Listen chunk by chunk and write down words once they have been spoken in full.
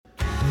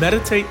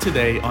Meditate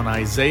today on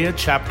Isaiah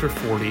chapter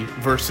 40,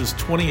 verses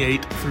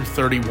 28 through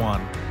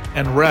 31,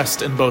 and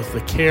rest in both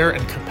the care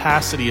and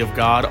capacity of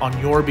God on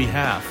your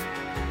behalf.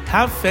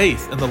 Have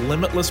faith in the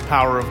limitless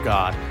power of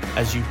God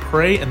as you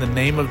pray in the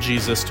name of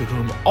Jesus, to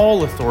whom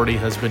all authority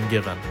has been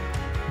given.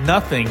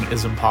 Nothing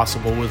is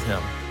impossible with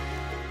him.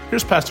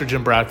 Here's Pastor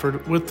Jim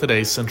Bradford with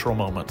today's Central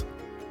Moment.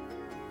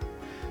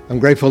 I'm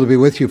grateful to be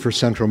with you for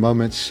Central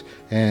Moments,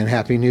 and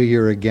Happy New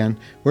Year again.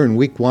 We're in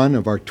week 1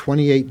 of our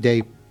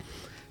 28-day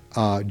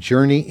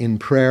journey in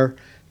prayer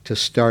to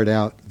start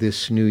out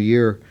this new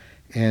year.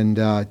 And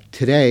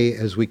today,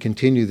 as we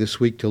continue this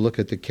week to look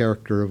at the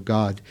character of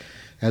God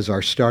as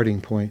our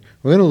starting point,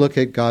 we're going to look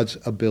at God's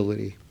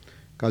ability,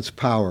 God's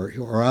power,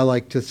 or I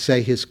like to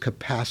say his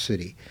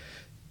capacity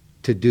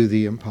to do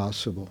the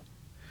impossible.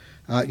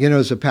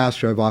 As a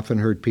pastor, I've often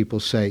heard people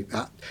say,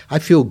 I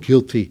feel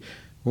guilty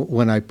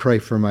when I pray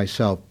for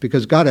myself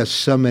because God has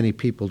so many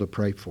people to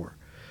pray for.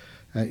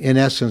 In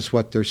essence,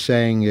 what they're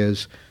saying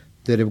is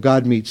that if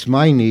God meets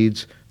my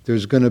needs,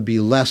 there's going to be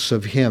less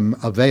of him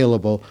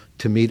available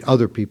to meet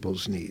other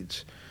people's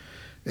needs.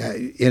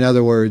 In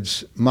other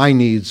words, my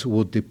needs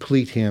will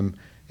deplete him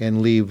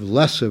and leave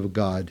less of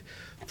God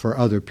for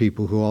other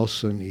people who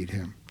also need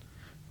him.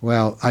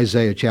 Well,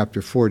 Isaiah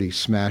chapter 40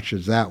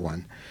 smashes that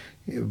one.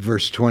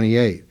 Verse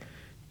 28,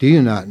 do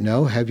you not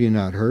know? Have you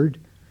not heard?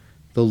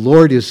 The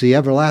Lord is the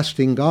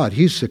everlasting God.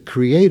 He's the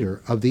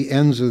creator of the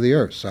ends of the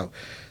earth. So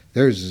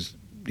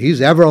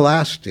he's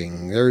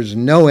everlasting. There's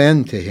no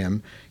end to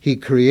him. He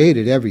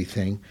created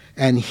everything,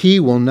 and he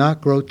will not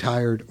grow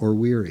tired or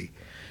weary.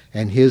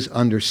 And his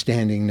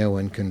understanding no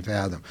one can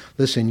fathom.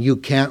 Listen, you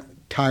can't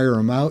tire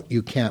him out.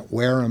 You can't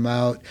wear him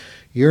out.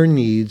 Your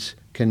needs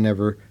can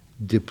never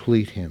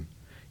deplete him.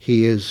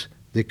 He is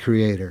the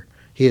creator.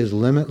 He is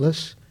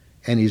limitless,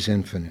 and he's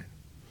infinite.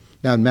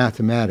 Now, in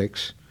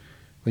mathematics,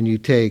 when you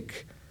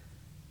take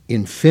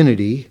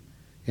infinity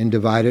and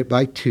divide it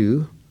by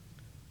 2,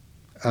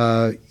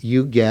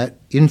 you get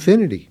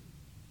infinity,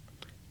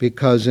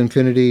 because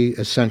infinity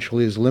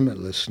essentially is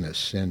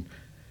limitlessness, and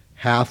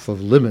half of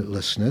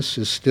limitlessness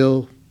is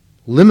still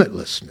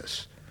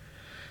limitlessness.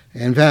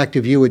 In fact,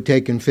 if you would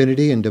take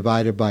infinity and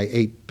divide it by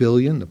 8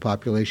 billion, the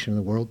population of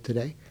the world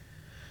today,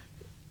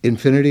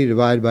 infinity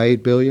divided by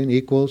 8 billion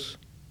equals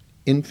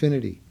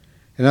infinity.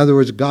 In other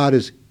words, God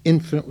is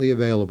infinitely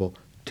available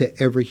to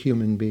every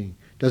human being.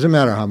 Doesn't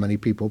matter how many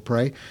people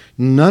pray.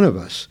 None of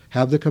us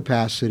have the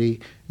capacity,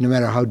 no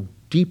matter how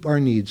deep our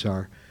needs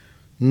are,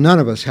 none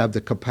of us have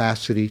the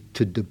capacity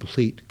to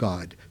deplete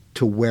God,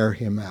 to wear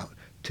him out,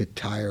 to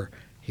tire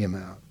him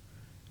out.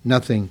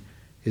 Nothing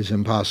is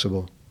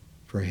impossible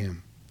for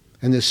him.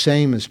 And the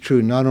same is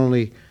true not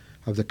only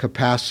of the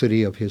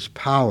capacity of his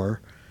power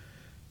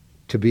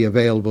to be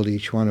available to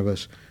each one of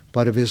us,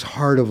 but of his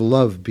heart of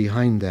love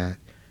behind that.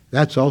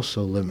 That's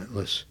also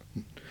limitless.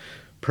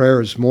 Prayer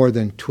is more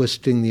than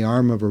twisting the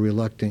arm of a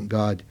reluctant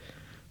God,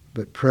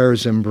 but prayer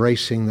is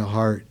embracing the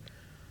heart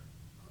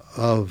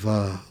of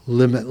a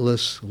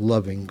limitless,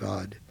 loving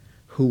God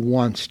who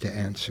wants to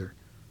answer.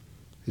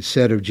 It's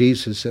said of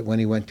Jesus that when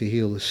he went to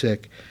heal the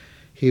sick,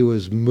 he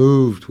was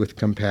moved with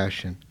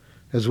compassion.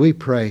 As we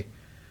pray,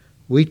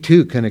 we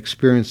too can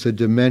experience the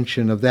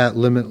dimension of that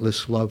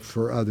limitless love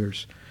for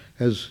others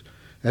as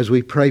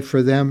we pray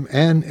for them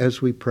and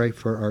as we pray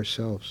for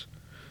ourselves.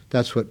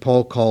 That's what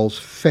Paul calls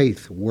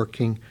faith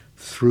working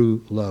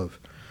through love.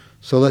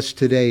 So let's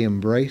today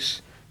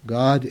embrace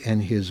God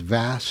and his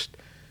vast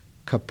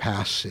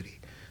capacity,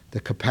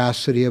 the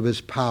capacity of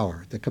his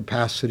power, the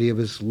capacity of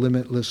his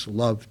limitless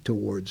love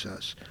towards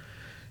us.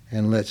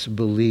 And let's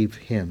believe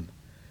him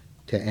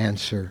to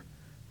answer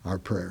our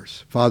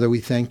prayers. Father, we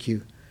thank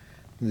you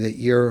that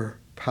your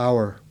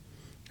power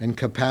and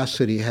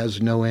capacity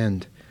has no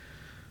end.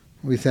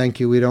 We thank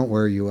you we don't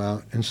wear you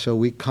out. And so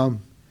we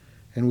come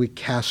and we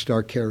cast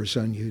our cares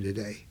on you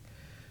today.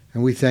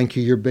 And we thank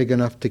you you're big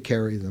enough to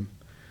carry them.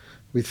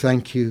 We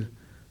thank you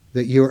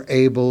that you're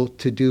able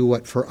to do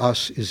what for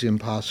us is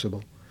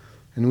impossible.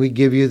 And we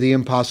give you the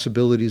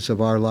impossibilities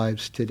of our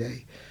lives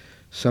today.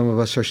 Some of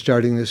us are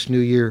starting this new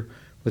year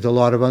with a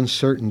lot of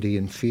uncertainty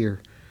and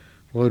fear.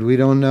 Lord, we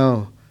don't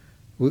know.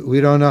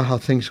 We don't know how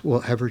things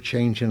will ever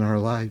change in our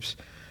lives.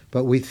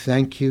 But we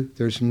thank you.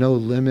 There's no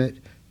limit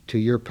to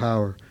your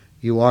power.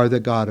 You are the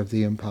God of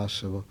the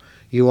impossible.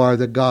 You are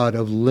the God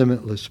of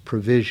limitless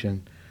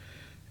provision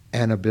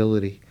and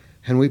ability.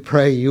 And we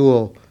pray you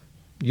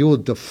will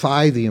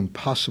defy the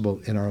impossible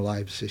in our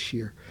lives this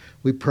year.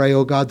 We pray,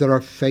 oh God, that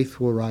our faith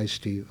will rise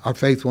to you. Our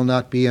faith will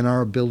not be in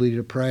our ability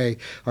to pray.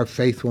 Our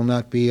faith will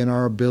not be in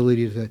our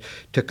ability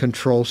to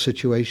control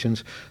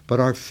situations.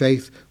 But our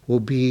faith will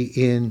be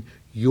in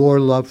your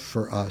love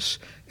for us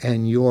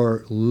and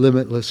your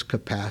limitless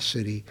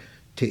capacity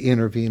to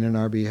intervene in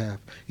our behalf.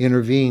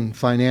 Intervene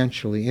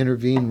financially,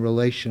 intervene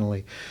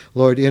relationally.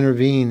 Lord,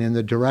 intervene in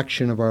the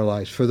direction of our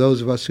lives. For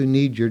those of us who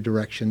need your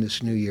direction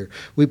this new year,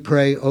 we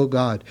pray, oh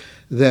God,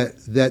 that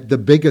the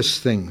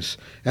biggest things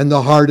and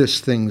the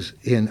hardest things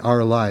in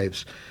our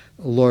lives,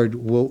 Lord,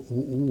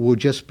 will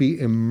just be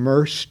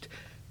immersed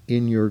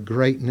in your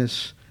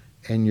greatness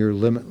and your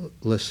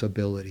limitless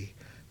ability.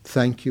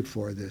 Thank you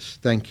for this.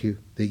 Thank you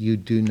that you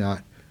do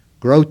not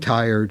grow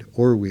tired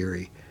or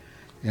weary,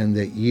 and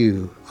that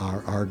you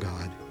are our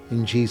God.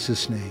 In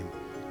Jesus' name,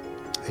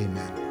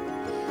 amen.